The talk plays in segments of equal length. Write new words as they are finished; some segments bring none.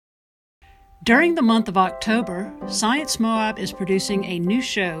During the month of October, Science Moab is producing a new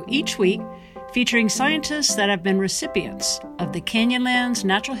show each week featuring scientists that have been recipients of the Canyonlands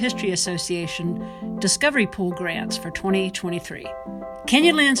Natural History Association Discovery Pool grants for 2023.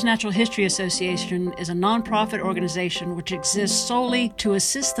 Canyonlands Natural History Association is a nonprofit organization which exists solely to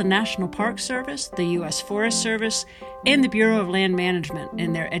assist the National Park Service, the US Forest Service, and the Bureau of Land Management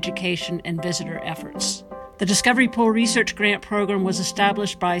in their education and visitor efforts. The Discovery Pool Research Grant Program was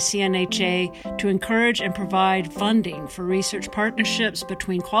established by CNHA to encourage and provide funding for research partnerships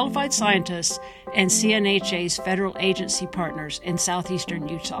between qualified scientists and CNHA's federal agency partners in southeastern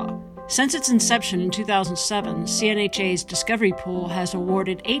Utah. Since its inception in 2007, CNHA's Discovery Pool has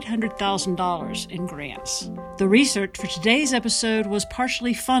awarded $800,000 in grants. The research for today's episode was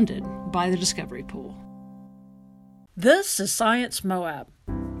partially funded by the Discovery Pool. This is Science Moab,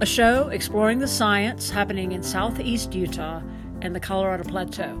 a show exploring the science happening in southeast Utah and the Colorado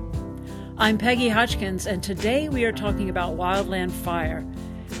Plateau. I'm Peggy Hodgkins, and today we are talking about wildland fire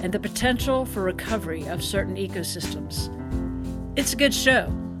and the potential for recovery of certain ecosystems. It's a good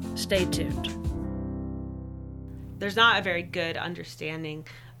show. Stay tuned. There's not a very good understanding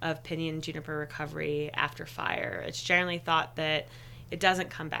of pinyon-juniper recovery after fire. It's generally thought that it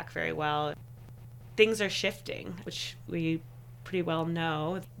doesn't come back very well. Things are shifting, which we pretty well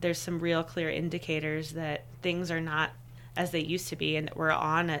know. There's some real clear indicators that things are not as they used to be and that we're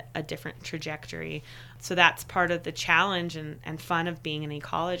on a different trajectory. So that's part of the challenge and fun of being an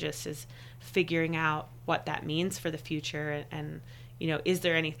ecologist, is figuring out what that means for the future and is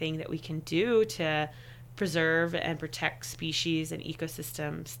there anything that we can do to preserve and protect species and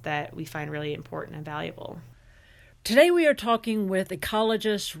ecosystems that we find really important and valuable. Today we are talking with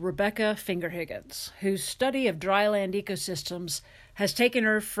ecologist Rebecca Finger-Higgens, whose study of dryland ecosystems has taken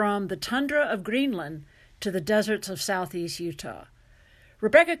her from the tundra of Greenland to the deserts of southeast Utah.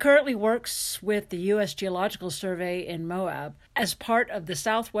 Rebecca currently works with the US Geological Survey in Moab as part of the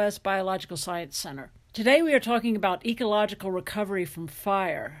Southwest Biological Science Center. Today we are talking about ecological recovery from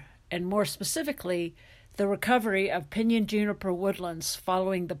fire, and more specifically, the recovery of pinyon-juniper woodlands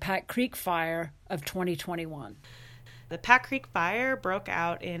following the Pack Creek fire of 2021. The Pack Creek fire broke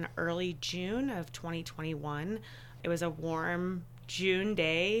out in early June of 2021. It was a warm June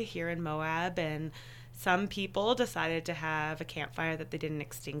day here in Moab, and some people decided to have a campfire that they didn't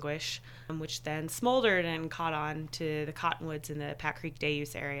extinguish, which then smoldered and caught on to the cottonwoods in the Pack Creek day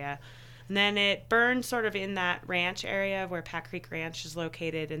use area. And then it burned sort of in that ranch area where Pack Creek Ranch is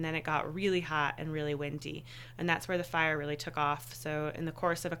located, and then it got really hot and really windy. And that's where the fire really took off. So in the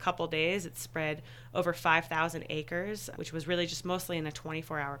course of a couple days, it spread over 5,000 acres, which was really just mostly in a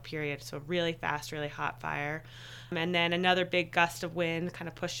 24-hour period. So really fast, really hot fire. And then another big gust of wind kind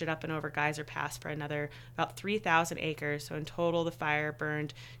of pushed it up and over Geyser Pass for another about 3,000 acres. So in total, the fire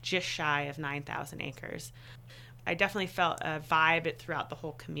burned just shy of 9,000 acres. I definitely felt a vibe throughout the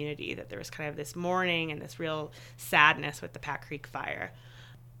whole community that there was kind of this mourning and this real sadness with the Pack Creek fire.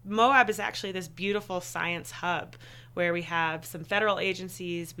 Moab is actually this beautiful science hub where we have some federal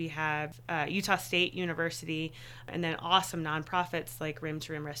agencies, we have Utah State University, and then awesome nonprofits like Rim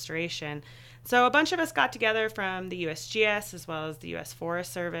to Rim Restoration. So a bunch of us got together from the USGS as well as the US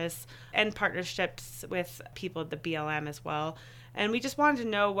Forest Service and partnerships with people at the BLM as well. And we just wanted to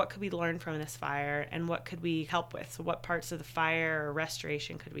know what could we learn from this fire and what could we help with. So what parts of the fire or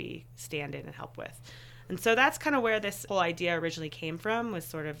restoration could we stand in and help with? And so that's kind of where this whole idea originally came from, was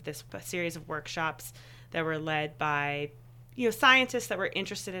sort of this series of workshops that were led by scientists that were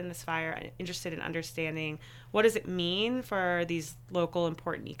interested in this fire, interested in understanding what does it mean for these local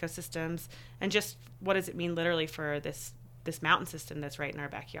important ecosystems, and just what does it mean literally for this mountain system that's right in our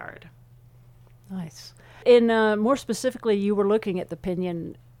backyard. Nice. In more specifically, you were looking at the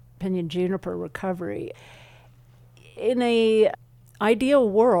pinyon-juniper recovery. In a ideal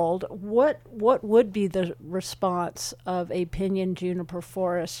world, what would be the response of a pinyon-juniper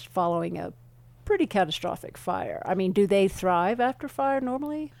forest following a pretty catastrophic fire? I mean, do they thrive after fire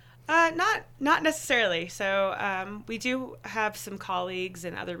normally? Not necessarily. So we do have some colleagues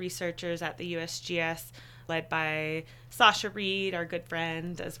and other researchers at the USGS, led by Sasha Reed, our good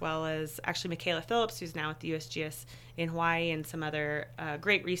friend, as well as actually Michaela Phillips, who's now at the USGS in Hawaii, and some other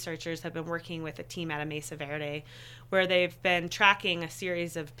great researchers have been working with a team out of Mesa Verde, where they've been tracking a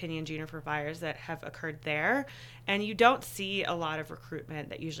series of pinyon-juniper fires that have occurred there. And you don't see a lot of recruitment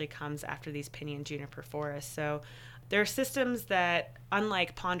that usually comes after these pinyon-juniper forests. So there are systems that,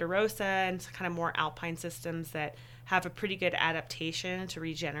 unlike ponderosa and kind of more alpine systems that have a pretty good adaptation to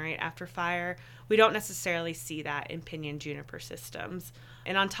regenerate after fire, we don't necessarily see that in pinyon-juniper systems.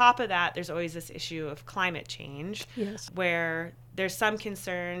 And on top of that, there's always this issue of climate change, yes, where there's some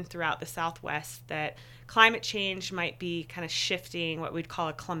concern throughout the Southwest that climate change might be kind of shifting what we'd call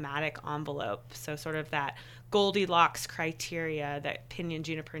a climatic envelope. So sort of that Goldilocks criteria that pinyon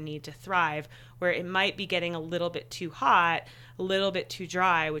juniper need to thrive, where it might be getting a little bit too hot, a little bit too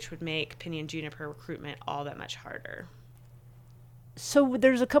dry, which would make pinyon juniper recruitment all that much harder. So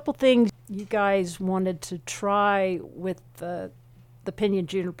there's a couple things you guys wanted to try with the pinyon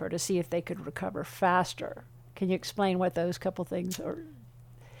juniper to see if they could recover faster. Can you explain what those couple things are?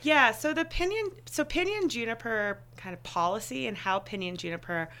 Yeah, so pinyon juniper kind of policy and how pinyon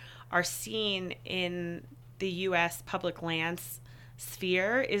juniper are seen in the U.S. public lands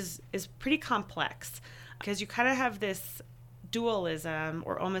sphere is pretty complex, because you kind of have this dualism,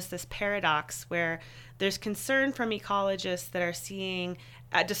 or almost this paradox, where there's concern from ecologists that are seeing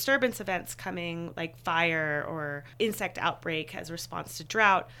disturbance events coming, like fire or insect outbreak as a response to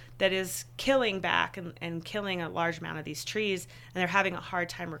drought, that is killing back and killing a large amount of these trees, and they're having a hard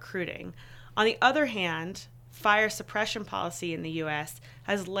time recruiting. On the other hand, fire suppression policy in the U.S.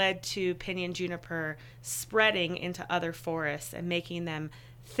 has led to pinyon juniper spreading into other forests and making them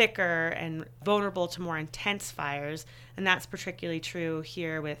thicker and vulnerable to more intense fires. And that's particularly true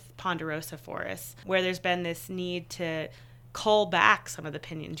here with ponderosa forests, where there's been this need to cull back some of the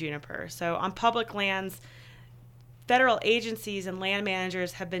pinyon juniper. So on public lands, federal agencies and land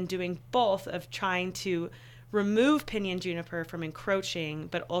managers have been doing both, of trying to remove pinyon juniper from encroaching,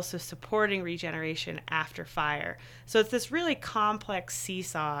 but also supporting regeneration after fire. So it's this really complex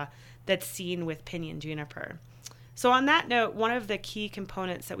seesaw that's seen with pinyon juniper. So on that note, one of the key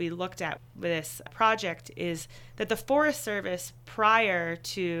components that we looked at with this project is that the Forest Service, prior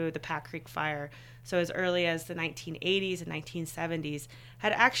to the Pack Creek Fire, so as early as the 1980s and 1970s,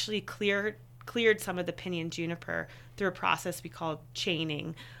 had actually cleared some of the pinyon juniper through a process we call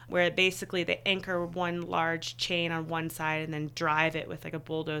chaining, where basically they anchor one large chain on one side and then drive it with like a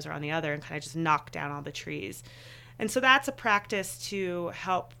bulldozer on the other and kind of just knock down all the trees. And so that's a practice to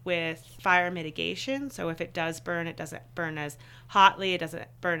help with fire mitigation. So if it does burn, it doesn't burn as hotly, it doesn't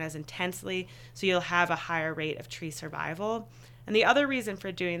burn as intensely, so you'll have a higher rate of tree survival. And the other reason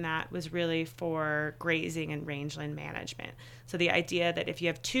for doing that was really for grazing and rangeland management. So the idea that if you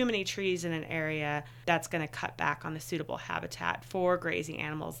have too many trees in an area, that's going to cut back on the suitable habitat for grazing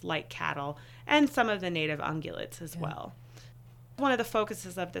animals like cattle and some of the native ungulates as well. One of the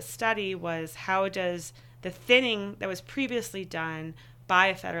focuses of the study was, how does the thinning that was previously done by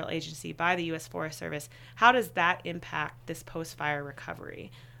a federal agency, by the U.S. Forest Service, how does that impact this post-fire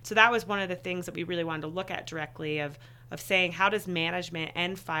recovery? So that was one of the things that we really wanted to look at directly, of saying, how does management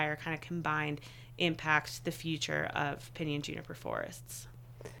and fire kind of combined impact the future of pinyon juniper forests?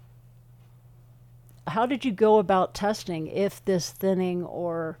 How did you go about testing if this thinning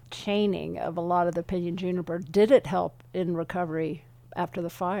or chaining of a lot of the pinyon juniper, did it help in recovery after the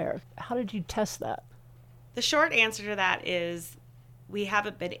fire? How did you test that? The short answer to that is we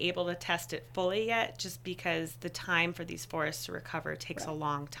haven't been able to test it fully yet, just because the time for these forests to recover takes a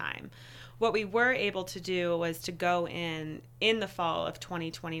long time. What we were able to do was to go in the fall of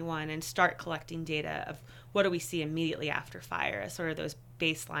 2021 and start collecting data of what do we see immediately after fire, as sort of those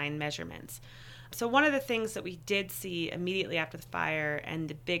baseline measurements. So one of the things that we did see immediately after the fire, and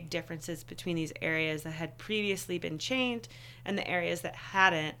the big differences between these areas that had previously been chained and the areas that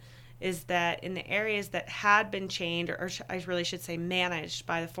hadn't, is that in the areas that had been chained, or I really should say managed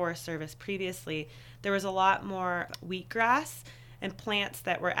by the Forest Service previously, there was a lot more wheatgrass and plants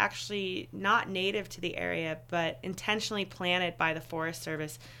that were actually not native to the area, but intentionally planted by the Forest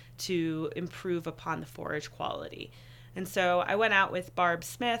Service to improve upon the forage quality. And so I went out with Barb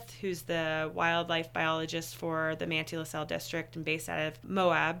Smith, who's the wildlife biologist for the Manti-La-Salle district and based out of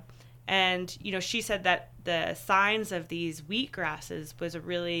Moab. And, she said that the signs of these wheatgrasses was a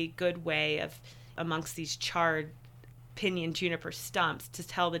really good way of, amongst these charred pinyon juniper stumps, to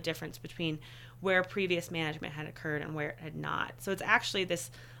tell the difference between where previous management had occurred and where it had not. So it's actually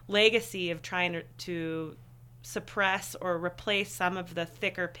this legacy of trying to suppress or replace some of the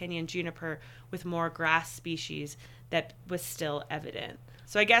thicker pinyon juniper with more grass species that was still evident.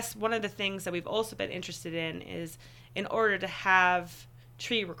 So I guess one of the things that we've also been interested in is, in order to have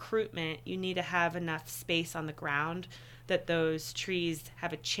tree recruitment, you need to have enough space on the ground that those trees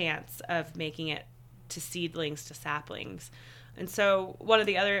have a chance of making it to seedlings, to saplings. And so one of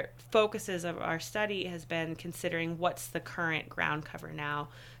the other focuses of our study has been considering what's the current ground cover now.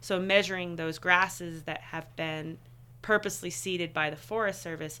 So measuring those grasses that have been purposely seeded by the Forest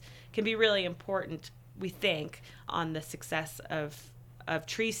Service can be really important, we think, on the success of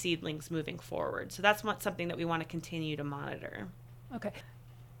tree seedlings moving forward. So that's something that we want to continue to monitor. Okay.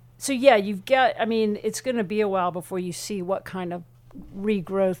 So yeah, you've got, I mean, it's going to be a while before you see what kind of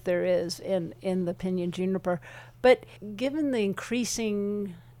regrowth there is in the pinyon-juniper. But given the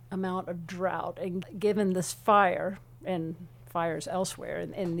increasing amount of drought and given this fire and fires elsewhere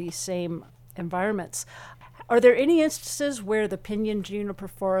in these same environments, are there any instances where the pinyon-juniper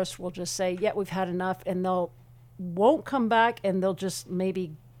forest will just say, yeah, we've had enough, and they'll won't come back and they'll just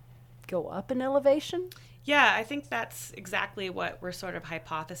maybe go up in elevation? Yeah, I think that's exactly what we're sort of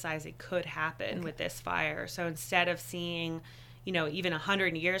hypothesizing could happen with this fire. So instead of seeing, even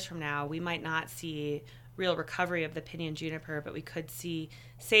 100 years from now, we might not see real recovery of the pinyon juniper, but we could see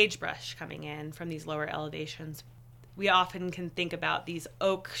sagebrush coming in from these lower elevations. We often can think about these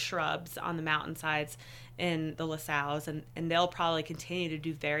oak shrubs on the mountainsides in the La Salles, and they'll probably continue to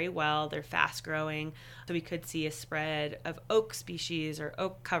do very well. They're fast growing. So we could see a spread of oak species or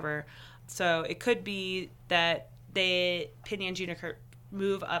oak cover. So it could be that the pinyon juniper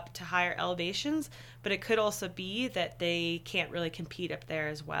move up to higher elevations, but it could also be that they can't really compete up there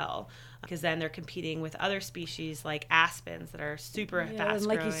as well, because then they're competing with other species like aspens that are super fast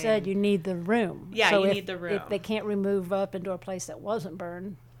growing. Like you said, you need the room. Yeah, so you need the room. If they can't move up into a place that wasn't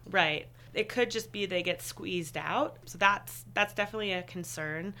burned. Right. It could just be they get squeezed out. So that's definitely a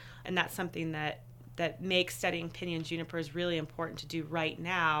concern, and that's something that makes studying pinyon junipers really important to do right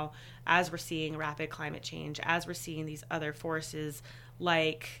now, as we're seeing rapid climate change, as we're seeing these other forces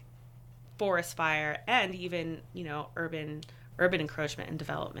like forest fire and even, urban encroachment and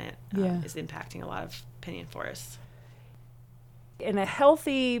development is impacting a lot of pinyon forests. In a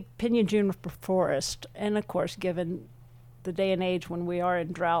healthy pinyon juniper forest, and of course, given the day and age when we are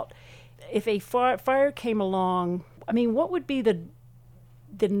in drought, if a fire came along, I mean, what would be the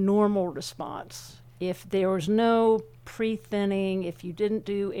normal response? If there was no pre-thinning, if you didn't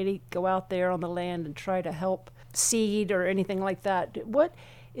go out there on the land and try to help seed or anything like that,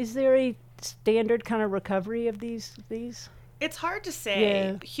 is there a standard kind of recovery of these? It's hard to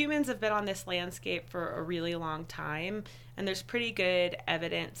say. Yeah. Humans have been on this landscape for a really long time, and there's pretty good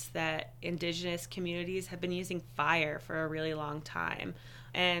evidence that indigenous communities have been using fire for a really long time.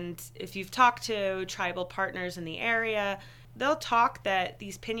 And if you've talked to tribal partners in the area, they'll talk that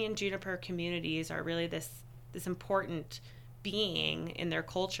these pinyon juniper communities are really this important being in their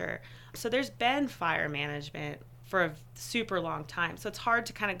culture. So there's been fire management for a super long time. So it's hard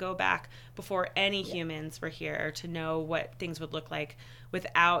to kind of go back before any humans were here to know what things would look like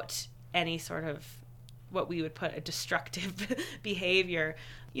without any sort of what we would put a destructive behavior.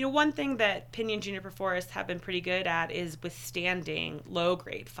 One thing that pinyon juniper forests have been pretty good at is withstanding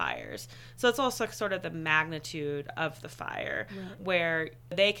low-grade fires. So it's also sort of the magnitude of the fire, where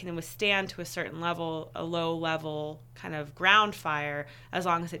they can withstand to a certain level, a low-level kind of ground fire, as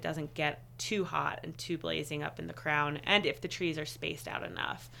long as it doesn't get too hot and too blazing up in the crown, and if the trees are spaced out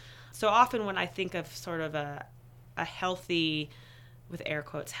enough. So often when I think of sort of a healthy, with air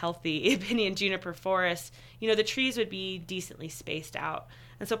quotes, healthy pinyon juniper forest, the trees would be decently spaced out.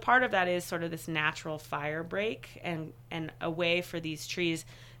 And so part of that is sort of this natural fire break and a way for these trees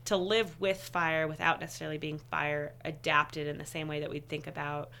to live with fire without necessarily being fire adapted in the same way that we'd think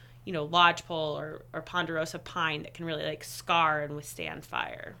about, lodgepole or ponderosa pine that can really like scar and withstand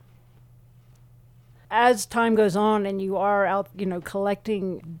fire. As time goes on and you are out,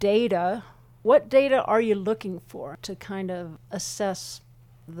 collecting data, what data are you looking for to kind of assess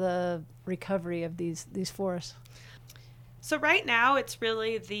the recovery of these forests? So right now it's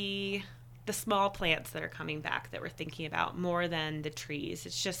really the small plants that are coming back that we're thinking about more than the trees.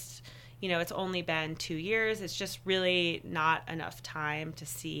 It's just, it's only been 2 years. It's just really not enough time to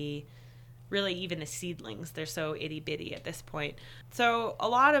see really even the seedlings. They're so itty-bitty at this point. So a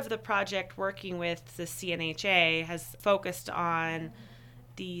lot of the project working with the CNHA has focused on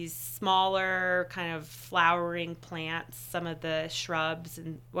these smaller kind of flowering plants, some of the shrubs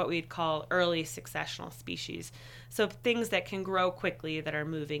and what we'd call early successional species. So things that can grow quickly that are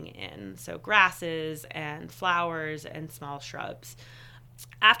moving in. So grasses and flowers and small shrubs.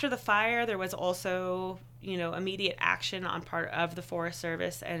 After the fire, there was also, immediate action on part of the Forest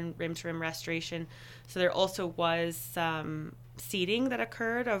Service and rim-to-rim restoration. So there also was some seeding that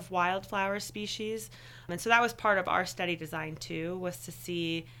occurred of wildflower species. And so that was part of our study design too, was to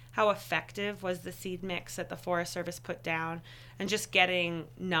see how effective was the seed mix that the Forest Service put down, and just getting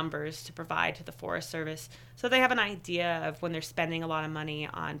numbers to provide to the Forest Service so they have an idea of, when they're spending a lot of money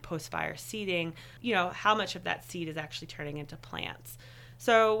on post-fire seeding, how much of that seed is actually turning into plants.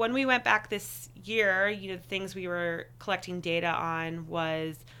 So when we went back this year, the things we were collecting data on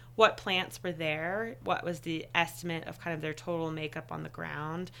was what plants were there, what was the estimate of kind of their total makeup on the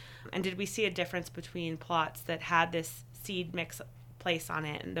ground, and did we see a difference between plots that had this seed mix place on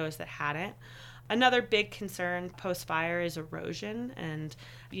it and those that hadn't. Another big concern post-fire is erosion, and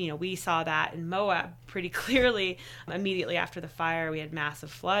we saw that in Moab pretty clearly. Immediately after the fire, we had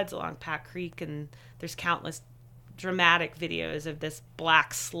massive floods along Pack Creek, and there's countless dramatic videos of this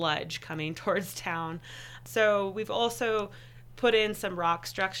black sludge coming towards town. So we've also put in some rock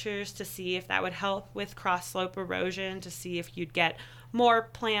structures to see if that would help with cross-slope erosion, to see if you'd get more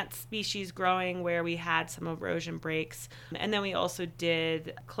plant species growing where we had some erosion breaks. And then we also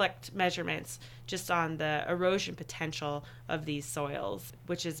did collect measurements just on the erosion potential of these soils,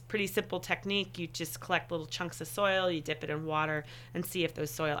 which is a pretty simple technique. You just collect little chunks of soil, you dip it in water, and see if those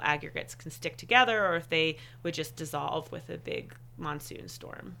soil aggregates can stick together or if they would just dissolve with a big monsoon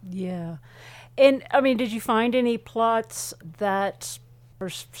storm. Yeah. And, did you find any plots that for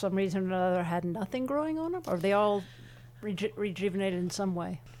some reason or another had nothing growing on them? Or are they all rejuvenated in some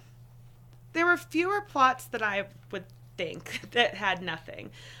way? There were fewer plots than I would think that had nothing.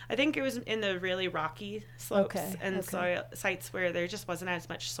 I think it was in the really rocky slopes soil sites where there just wasn't as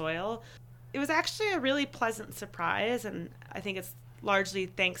much soil. It was actually a really pleasant surprise, and I think it's largely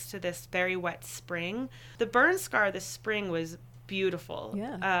thanks to this very wet spring. The burn scar this spring was beautiful.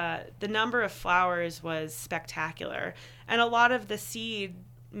 Yeah. The number of flowers was spectacular, and a lot of the seed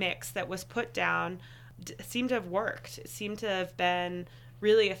mix that was put down seemed to have worked. It seemed to have been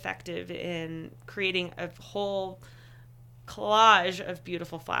really effective in creating a whole collage of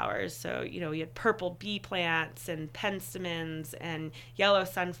beautiful flowers. So, you had purple bee plants and penstemons and yellow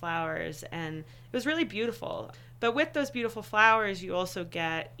sunflowers, and it was really beautiful. But with those beautiful flowers, you also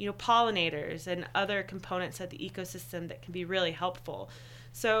get, pollinators and other components of the ecosystem that can be really helpful.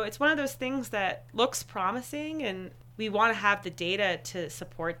 So it's one of those things that looks promising, and we want to have the data to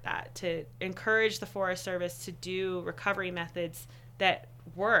support that, to encourage the Forest Service to do recovery methods that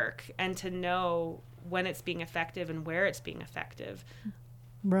work and to know when it's being effective and where it's being effective.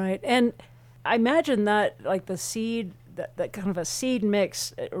 Right. And I imagine that like the seed, that kind of a seed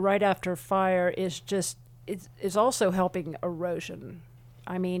mix right after fire is also helping erosion.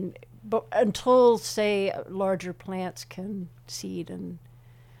 But until, say, larger plants can seed, and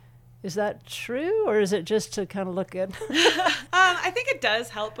is that true, or is it just to kind of look good? I think it does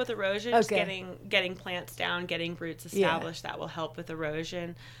help with erosion. Okay. Just getting plants down, getting roots established, that will help with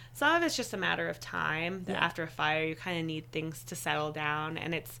erosion. Some of it's just a matter of time. Yeah. After a fire, you kind of need things to settle down,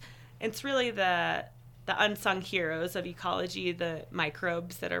 and it's really the unsung heroes of ecology, the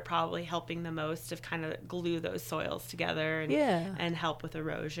microbes that are probably helping the most to kind of glue those soils together and help with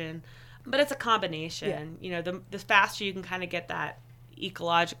erosion. But it's a combination. Yeah. The faster you can kind of get that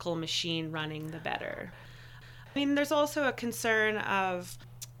ecological machine running, the better. There's also a concern of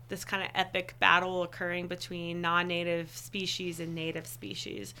this kind of epic battle occurring between non-native species and native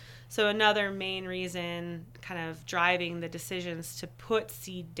species. So another main reason kind of driving the decisions to put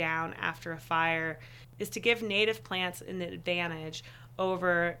seed down after a fire is to give native plants an advantage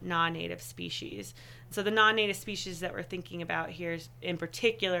over non-native species. So the non-native species that we're thinking about here in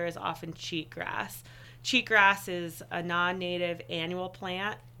particular is often cheatgrass. Cheatgrass is a non-native annual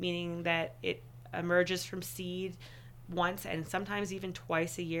plant, meaning that it emerges from seed once and sometimes even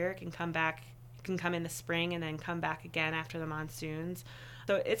twice a year. It can come back, it can come in the spring and then come back again after the monsoons.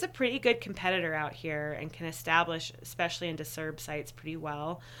 So it's a pretty good competitor out here and can establish, especially in disturb sites, pretty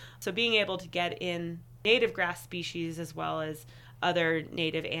well. So being able to get in native grass species as well as other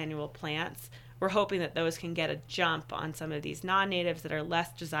native annual plants, we're hoping that those can get a jump on some of these non-natives that are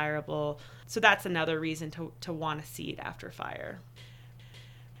less desirable. So that's another reason to want to seed after fire.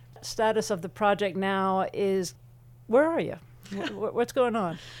 Status of the project now is, where are you? What's going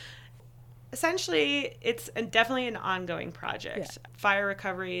on? Essentially, it's definitely an ongoing project. Yeah. Fire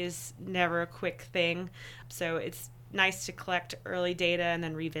recovery is never a quick thing, so it's nice to collect early data and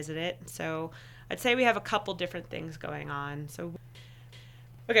then revisit it. So I'd say we have a couple different things going on. So,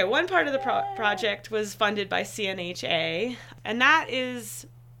 okay, one part of the project was funded by CNHA, and that is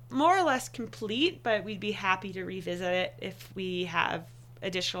more or less complete, but we'd be happy to revisit it if we have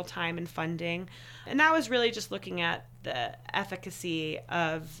additional time and funding. And that was really just looking at the efficacy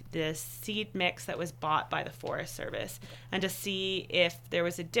of this seed mix that was bought by the Forest Service and to see if there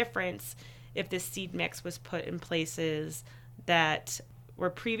was a difference if this seed mix was put in places that were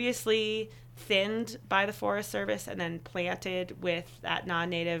previously thinned by the Forest Service and then planted with that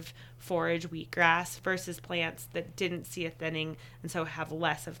non-native forage wheatgrass versus plants that didn't see a thinning and so have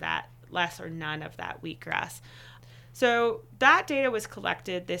less or none of that wheatgrass. So that data was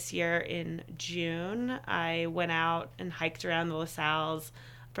collected this year in June. I went out and hiked around the La Salles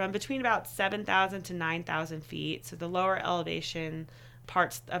from between about 7,000 to 9,000 feet, so the lower elevation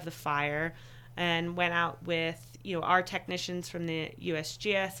parts of the fire. and went out with, our technicians from the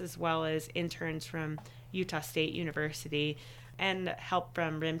USGS as well as interns from Utah State University and help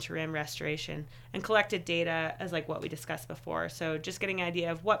from rim to rim restoration, and collected data as like what we discussed before. So just getting an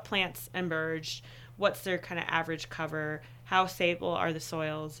idea of what plants emerged, what's their kind of average cover, how stable are the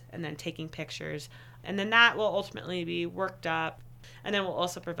soils, and then taking pictures. And then that will ultimately be worked up. And then we'll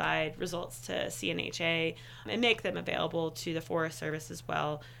also provide results to CNHA and make them available to the Forest Service as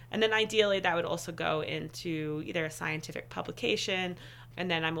well. And then ideally that would also go into either a scientific publication. And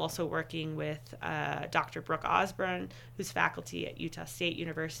then I'm also working with Dr. Brooke Osborne, who's faculty at Utah State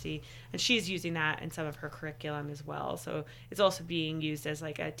University, and she's using that in some of her curriculum as well. So it's also being used as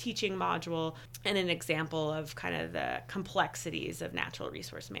like a teaching module and an example of kind of the complexities of natural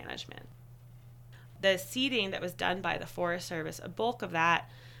resource management. The seeding that was done by the Forest Service, a bulk of that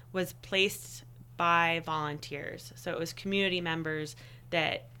was placed by volunteers. So it was community members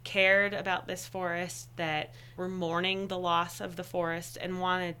that cared about this forest, that were mourning the loss of the forest and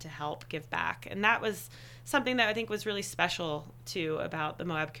wanted to help give back. And that was something that I think was really special too about the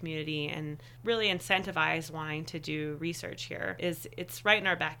Moab community and really incentivized wanting to do research here. It's right in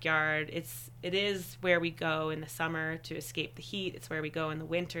our backyard. It is where we go in the summer to escape the heat. It's where we go in the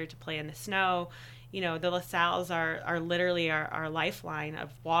winter to play in the snow. The LaSalles are literally our lifeline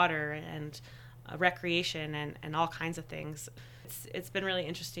of water and recreation and all kinds of things. It's been really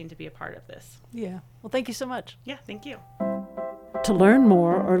interesting to be a part of this. Yeah. Well, thank you so much. Yeah, thank you. To learn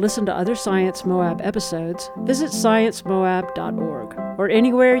more or listen to other Science Moab episodes, visit sciencemoab.org or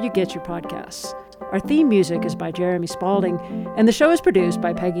anywhere you get your podcasts. Our theme music is by Jeremy Spalding, and the show is produced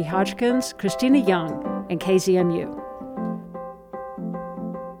by Peggy Hodgkins, Christina Young, and KZMU.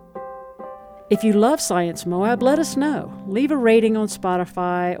 If you love Science Moab, let us know. Leave a rating on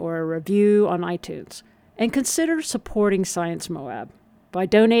Spotify or a review on iTunes. And consider supporting Science Moab by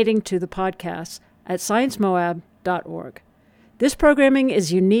donating to the podcast at sciencemoab.org. This programming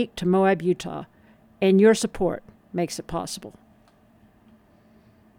is unique to Moab, Utah, and your support makes it possible.